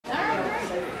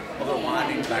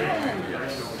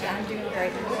Yeah, I'm doing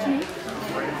great. What's your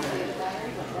name?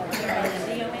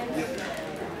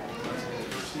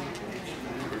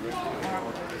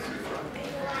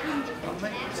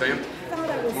 Sam?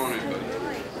 Come on in, buddy.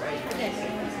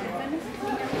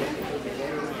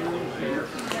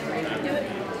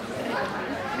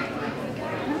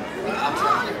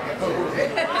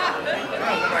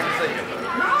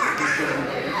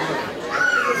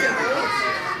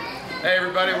 Hey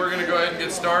everybody, we're going to go ahead and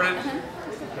get started.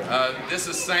 This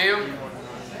is Sam.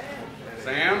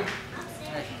 Sam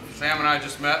and I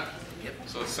just met. Yep.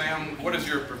 So Sam, what is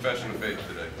your profession of faith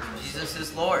today? Jesus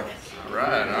is Lord. All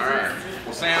right.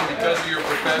 Well Sam, because of your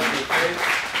profession of faith,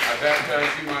 I baptize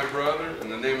you, my brother, in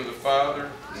the name of the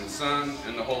Father, and the Son,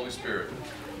 and the Holy Spirit.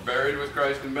 Buried with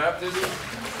Christ in baptism,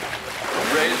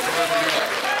 raised to live a new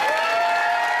life.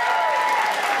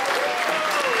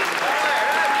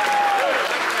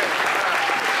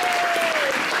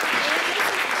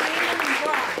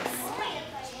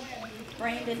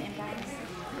 Brandon and Bryce.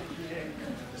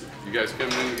 You guys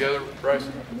coming in together, Bryce?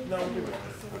 No.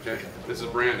 Okay. This is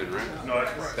Brandon, right? No,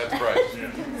 that's Bryce. That's Bryce.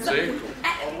 Yeah. See?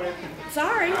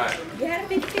 Sorry. All right. You had a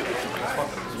big ticket.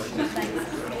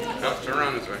 No, turn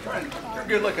around this way. You're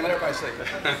good looking, everybody say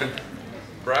that.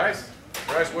 Bryce,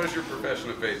 what is your profession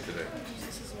of faith today?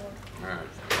 All right.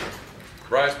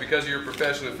 Bryce, because of your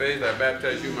profession of faith, I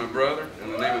baptize you, my brother,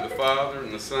 in the name of the Father,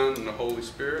 and the Son, and the Holy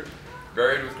Spirit.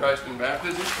 Buried with Christ in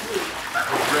baptism, raised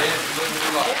to live a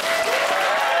new life.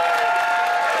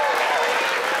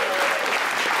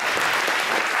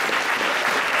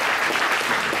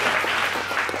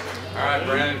 All right,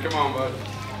 Brandon, come on, bud.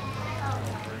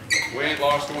 We ain't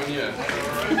lost one yet.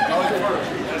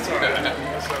 That's all right.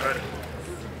 That's all right.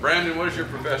 Brandon, what is your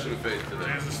profession of faith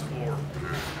today? Jesus is Lord. All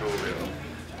right, cool deal.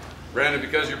 Brandon,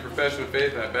 because of your profession of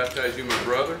faith, I baptize you, my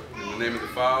brother, in the name of the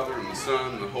Father, and the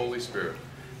Son, and the Holy Spirit.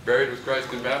 Buried with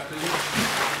Christ in baptism,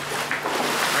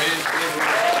 raised to live a new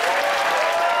life.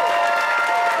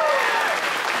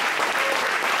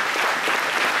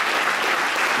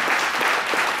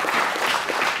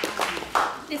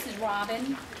 This is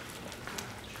Robin.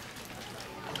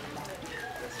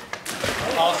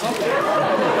 Awesome.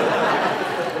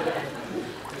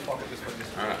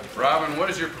 All right, Robin, what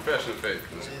is your profession of faith?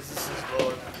 Jesus is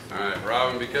Lord. All right,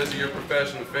 Robin, because of your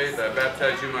profession of faith, I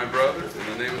baptize you, my brother,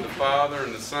 in the name of the Father,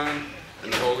 and the Son,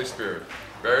 and the Holy Spirit.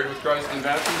 Buried with Christ in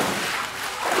baptism,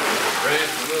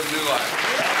 raised to live a new life.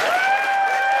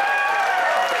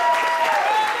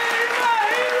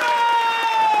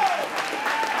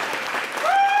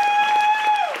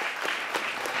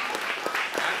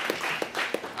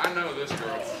 I know this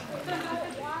girl.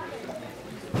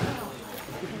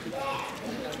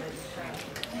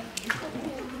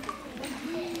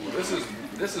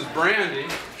 This is Brandy,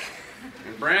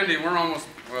 and Brandy, we're almost,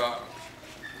 well,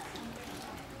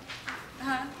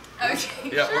 Okay.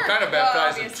 yeah, Sure. we're kind of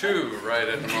baptizing two right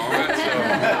at the moment, so.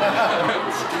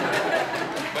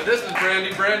 But this is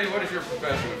Brandy. Brandy, what is your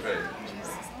profession of faith?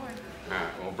 All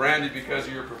right, well, Brandy, because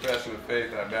of your profession of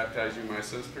faith, I baptize you, my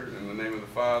sister, in the name of the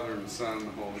Father, and the Son, and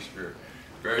the Holy Spirit.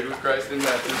 Buried with Christ in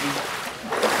baptism, raised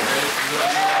to live a new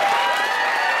life.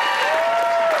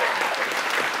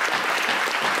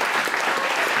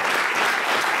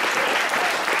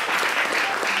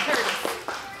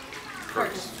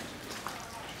 Curtis.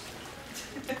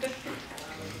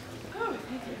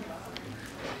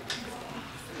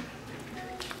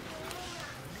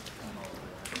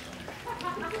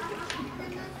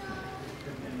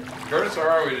 Curtis, how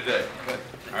are we today?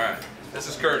 All right, this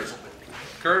is Curtis.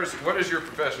 Curtis, what is your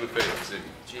profession of faith this evening?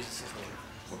 Jesus is Lord.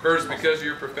 Well, Curtis, because of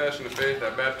your profession of faith, I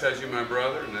baptize you, my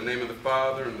brother, in the name of the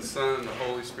Father, and the Son, and the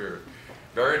Holy Spirit.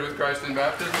 Buried with Christ in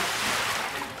baptism,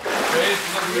 raised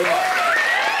to live a new life.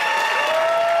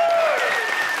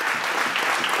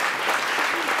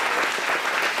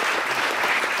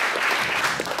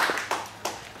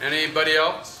 Anybody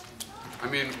else? I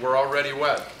mean, we're already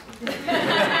wet.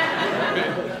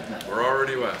 We're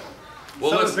already wet.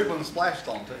 Well, Some of listen. the people in the splash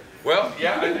zone too. Well,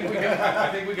 yeah, I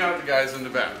think we got the guys in the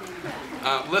back.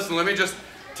 Listen, let me just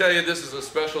tell you, this is a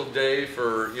special day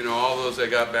for all those that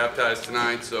got baptized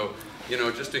tonight. So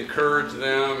just encourage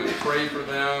them and pray for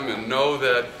them, and know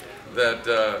that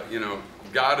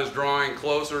God is drawing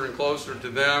closer and closer to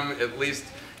them. At least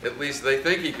they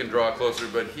think He can draw closer,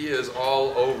 but He is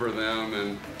all over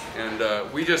them,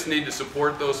 and we just need to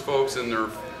support those folks in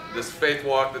this faith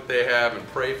walk that they have, and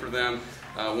pray for them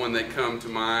when they come to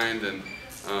mind. And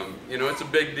it's a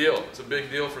big deal. It's a big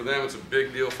deal for them. It's a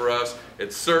big deal for us.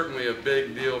 It's certainly a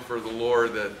big deal for the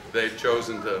Lord that they've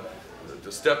chosen to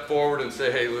step forward and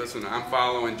say, hey, listen, I'm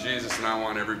following Jesus, and I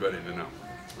want everybody to know.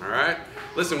 All right.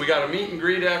 Listen, we got a meet and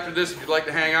greet after this. If you'd like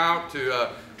to hang out to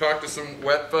talk to some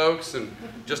wet folks and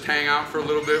just hang out for a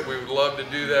little bit, we would love to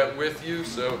do that with you.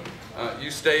 So you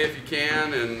stay if you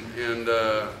can, and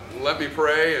let me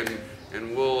pray,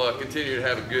 and we'll continue to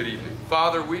have a good evening.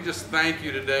 Father, we just thank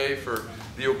you today for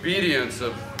the obedience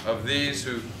of these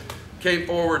who came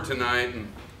forward tonight and,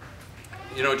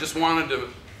 just wanted to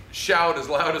shout as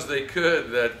loud as they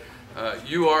could that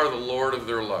you are the Lord of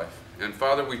their life. And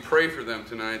Father, we pray for them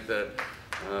tonight that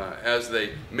as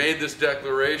they made this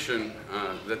declaration,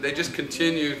 that they just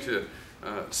continue to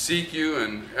seek you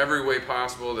in every way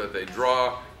possible, that they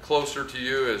draw closer to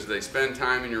you as they spend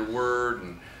time in your word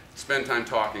and spend time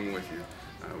talking with you.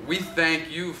 We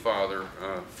thank you, Father,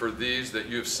 for these that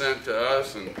you've sent to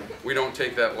us, and we don't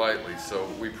take that lightly. So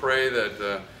we pray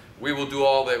that we will do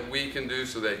all that we can do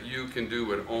so that you can do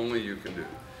what only you can do.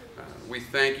 We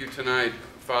thank you tonight,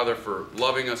 Father, for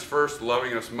loving us first,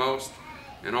 loving us most,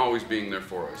 and always being there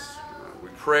for us. We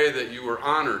pray that you are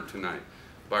honored tonight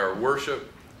by our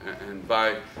worship and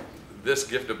by this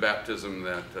gift of baptism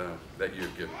that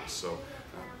you've given us. So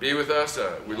be with us.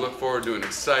 We look forward to an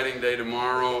exciting day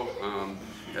tomorrow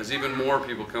as even more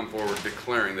people come forward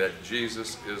declaring that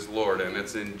Jesus is Lord. And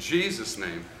it's in Jesus'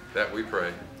 name that we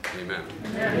pray. Amen.